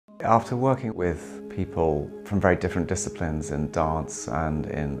After working with people from very different disciplines in dance and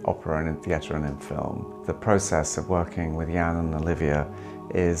in opera and in theatre and in film, the process of working with Jan and Olivia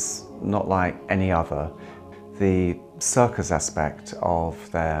is not like any other. The circus aspect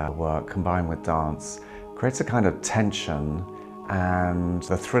of their work combined with dance creates a kind of tension and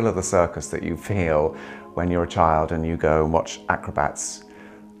the thrill of the circus that you feel when you're a child and you go and watch acrobats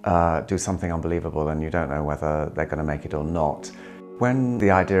do something unbelievable and you don't know whether they're going to make it or not. When the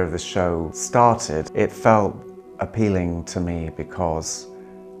idea of the show started, it felt appealing to me because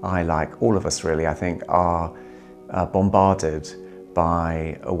I, like all of us really, I think, are bombarded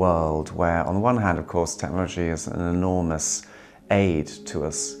by a world where, on the one hand, of course, technology is an enormous aid to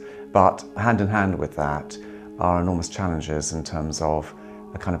us, but hand in hand with that are enormous challenges in terms of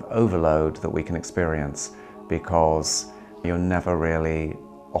a kind of overload that we can experience because you're never really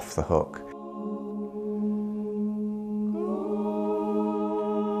off the hook.